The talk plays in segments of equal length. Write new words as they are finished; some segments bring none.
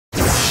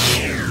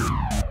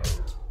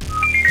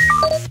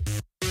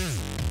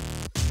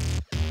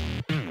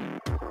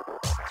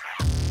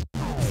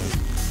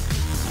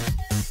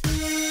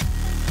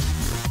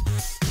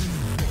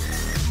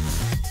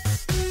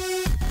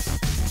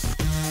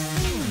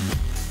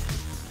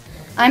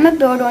I'm a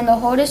builder, and the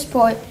hardest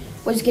part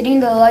was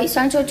getting the light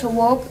sensor to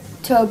work,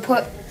 to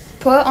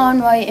put on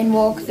right and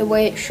work the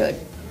way it should.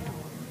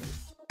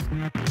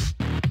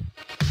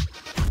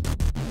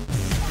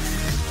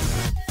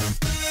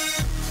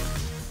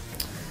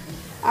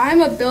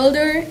 I'm a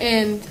builder,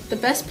 and the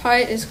best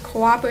part is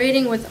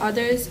cooperating with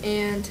others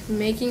and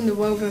making the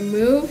rover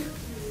move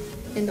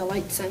and the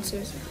light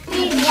sensors.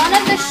 We need one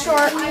of the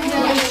short,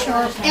 really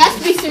short. It has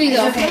to be 3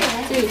 though. Okay.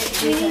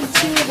 3. We need 2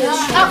 of those.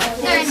 Oh,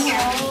 they're in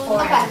here.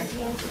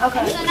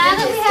 Okay. So now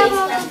that we have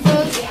all of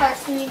those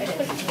parts, we need to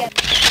put it together.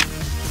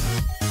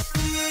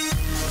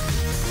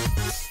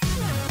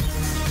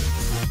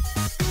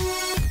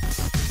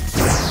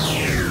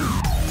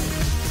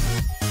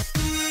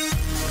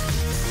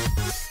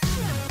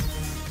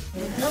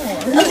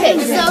 Okay,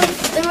 so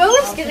the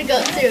rover's gonna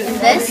go through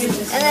this,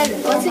 and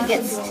then once it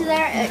gets to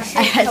there, it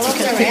should come up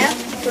the ramp.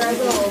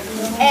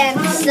 And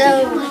so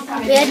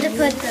we had to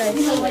put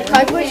the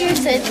cardboard here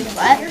so it's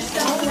flat,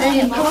 and then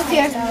he'll come up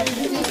here,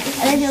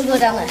 and then he'll go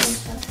down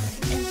this.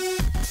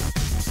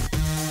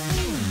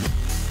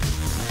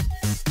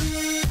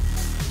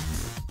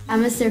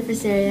 I'm a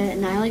surface area,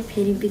 and I like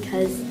painting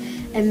because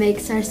it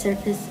makes our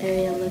surface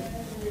area look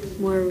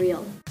more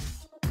real.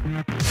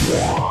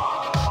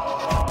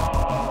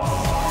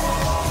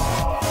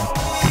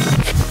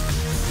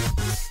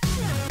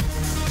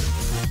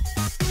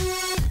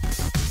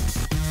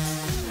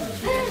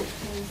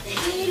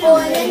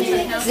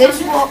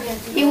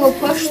 He will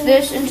push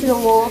this into the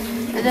wall,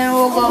 and then it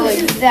will go like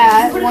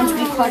that. Once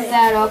we cut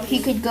that up, he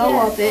could go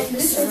up it,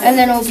 and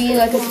then it'll be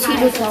like a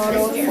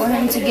teeter-totter for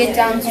him to get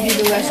down to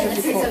do the rest of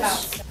the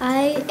course.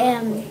 I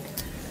am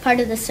part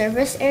of the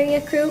service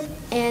area crew,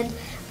 and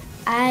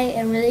I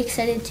am really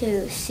excited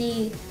to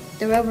see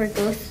the rover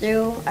go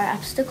through our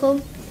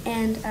obstacle.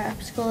 And our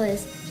obstacle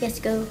is he has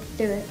to go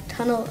through a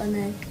tunnel and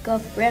then go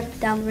up ramp,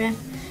 down the ramp,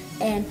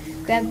 and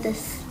grab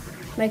this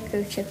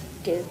microchip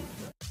dude.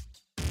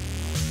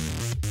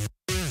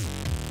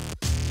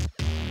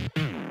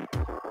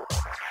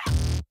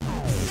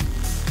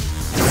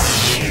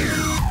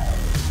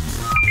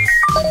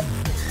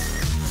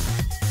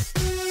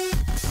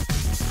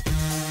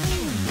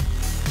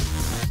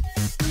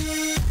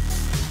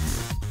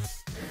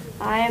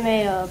 I am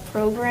a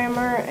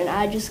programmer, and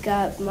I just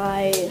got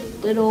my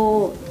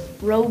little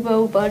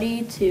robo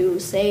buddy to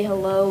say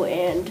hello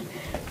and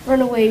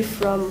run away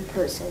from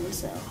person,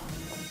 so.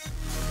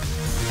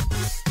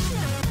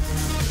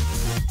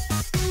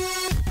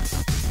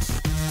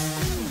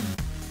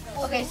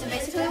 Okay, so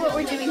basically what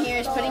we're doing here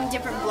is putting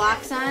different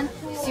blocks on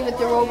to see what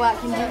the robot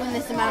can do in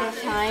this amount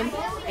of time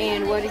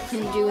and what it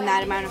can do in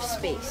that amount of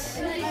space.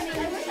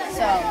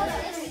 So,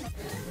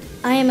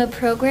 I am a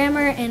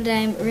programmer, and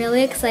I'm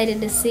really excited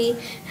to see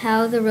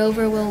how the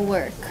rover will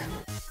work.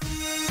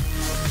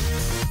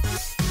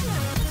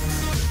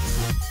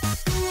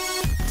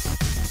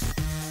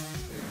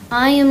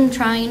 I am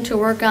trying to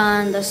work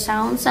on the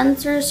sound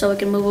sensor so it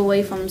can move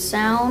away from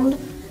sound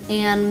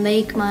and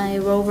make my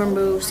rover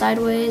move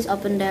sideways,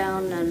 up and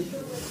down, and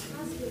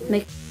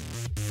make.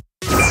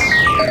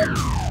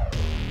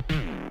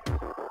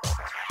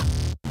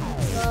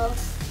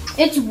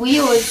 Its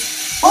wheels.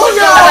 Oh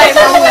no!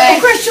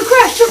 You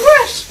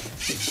crashed!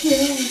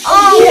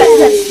 Oh,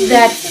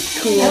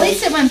 that's cool. At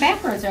least it went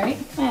backwards, right?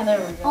 Yeah, there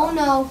we go. Oh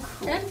no.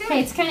 Hey,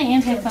 it's kind of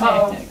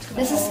anticlimactic.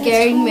 This is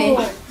scaring me.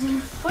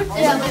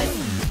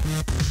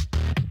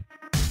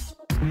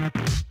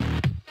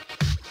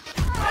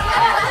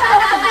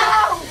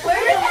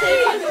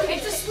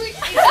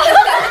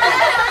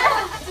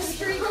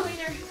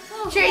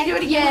 Sherry, do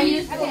it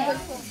again.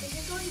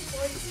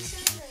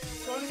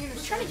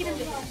 Trying to get him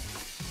to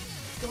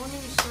going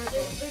in the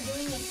circle. They're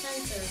doing the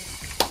sensor.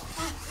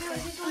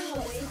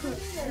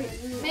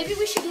 Maybe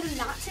we should get him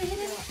not to hit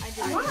it.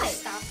 Why?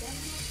 Stop him.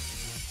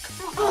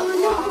 Oh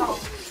no!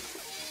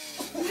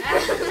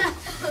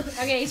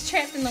 Okay, he's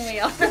trapped in the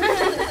wheel. All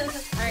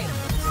right.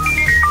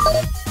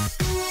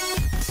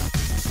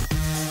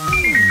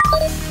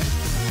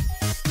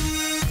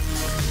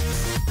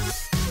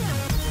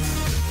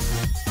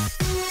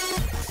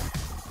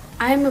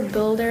 I'm a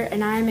builder,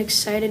 and I'm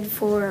excited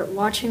for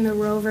watching the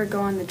rover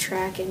go on the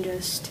track and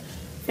just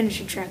finish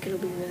the track. It'll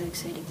be really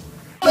exciting.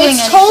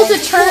 It's told to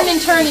turn and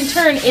turn and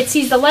turn. It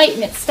sees the light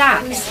and it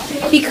stops.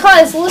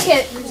 Because look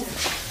at.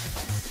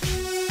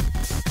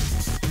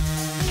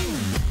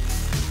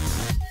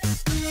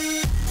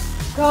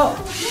 Go.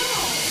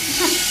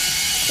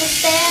 Just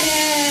stand.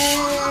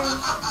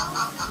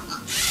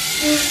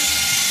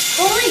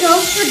 Only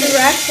goes for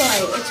direct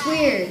light. It's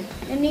weird.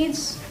 It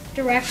needs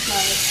direct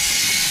light.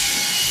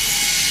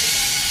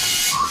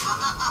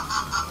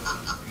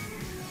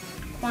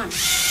 Come on.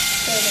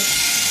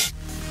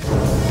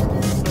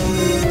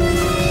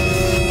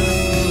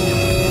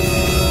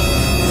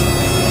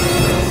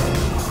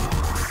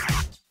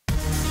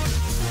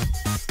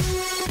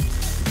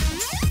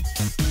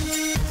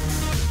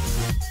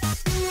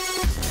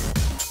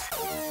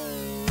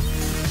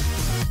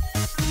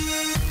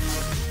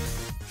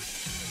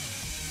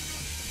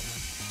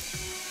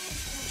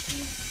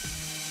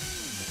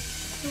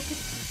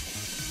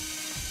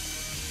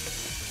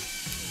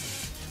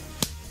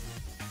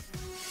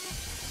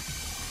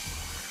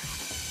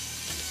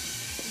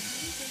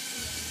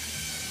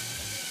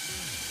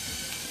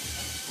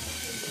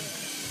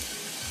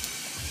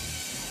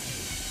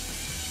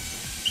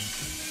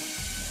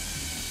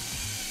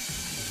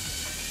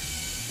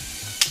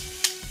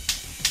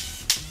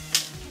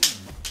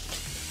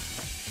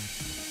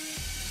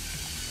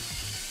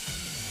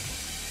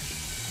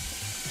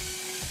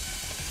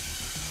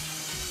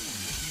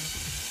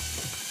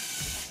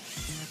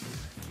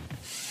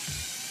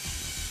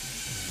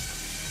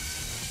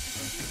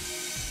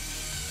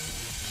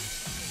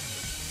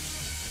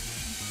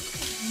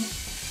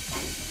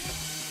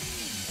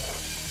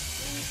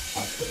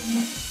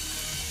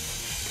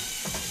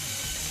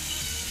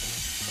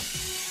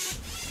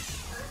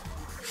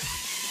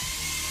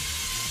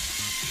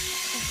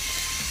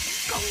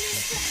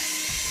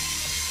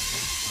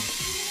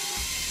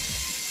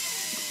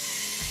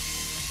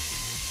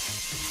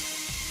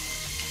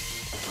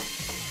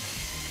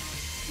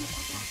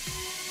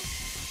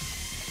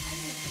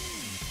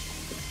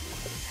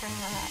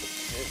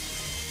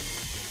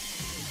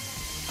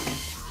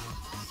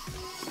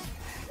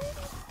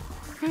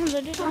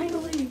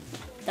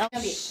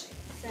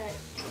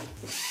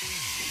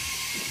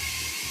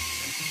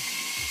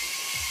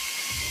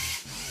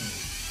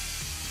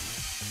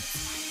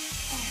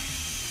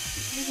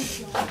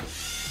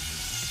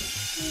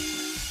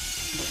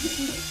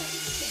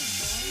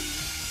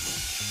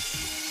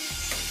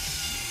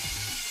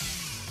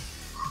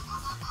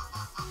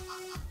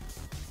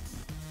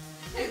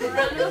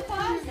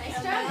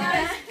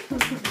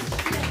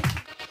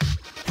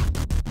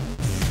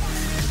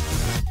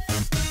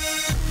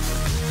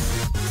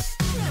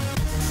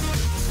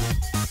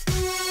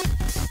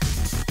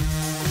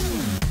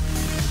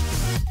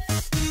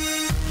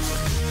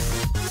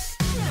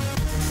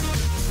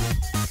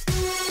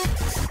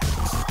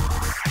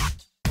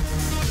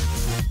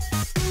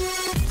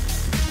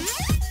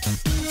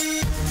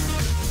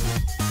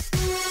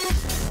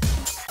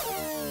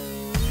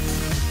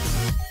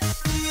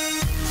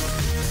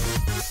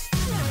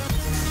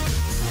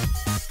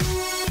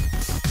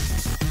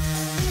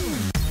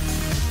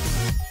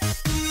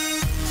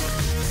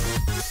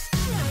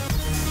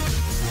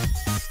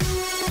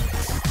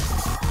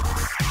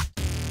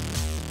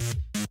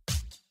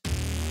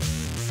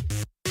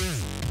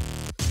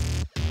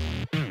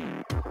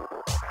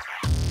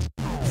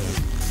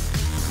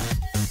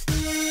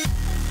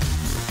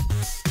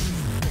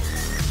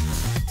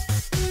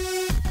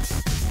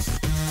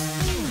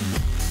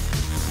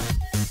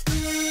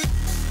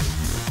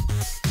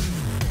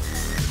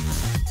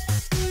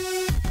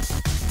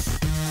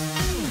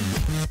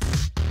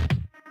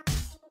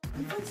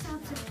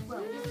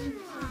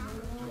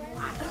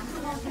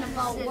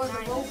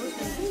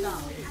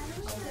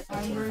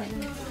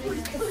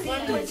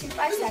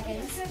 1.25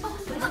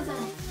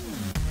 seconds.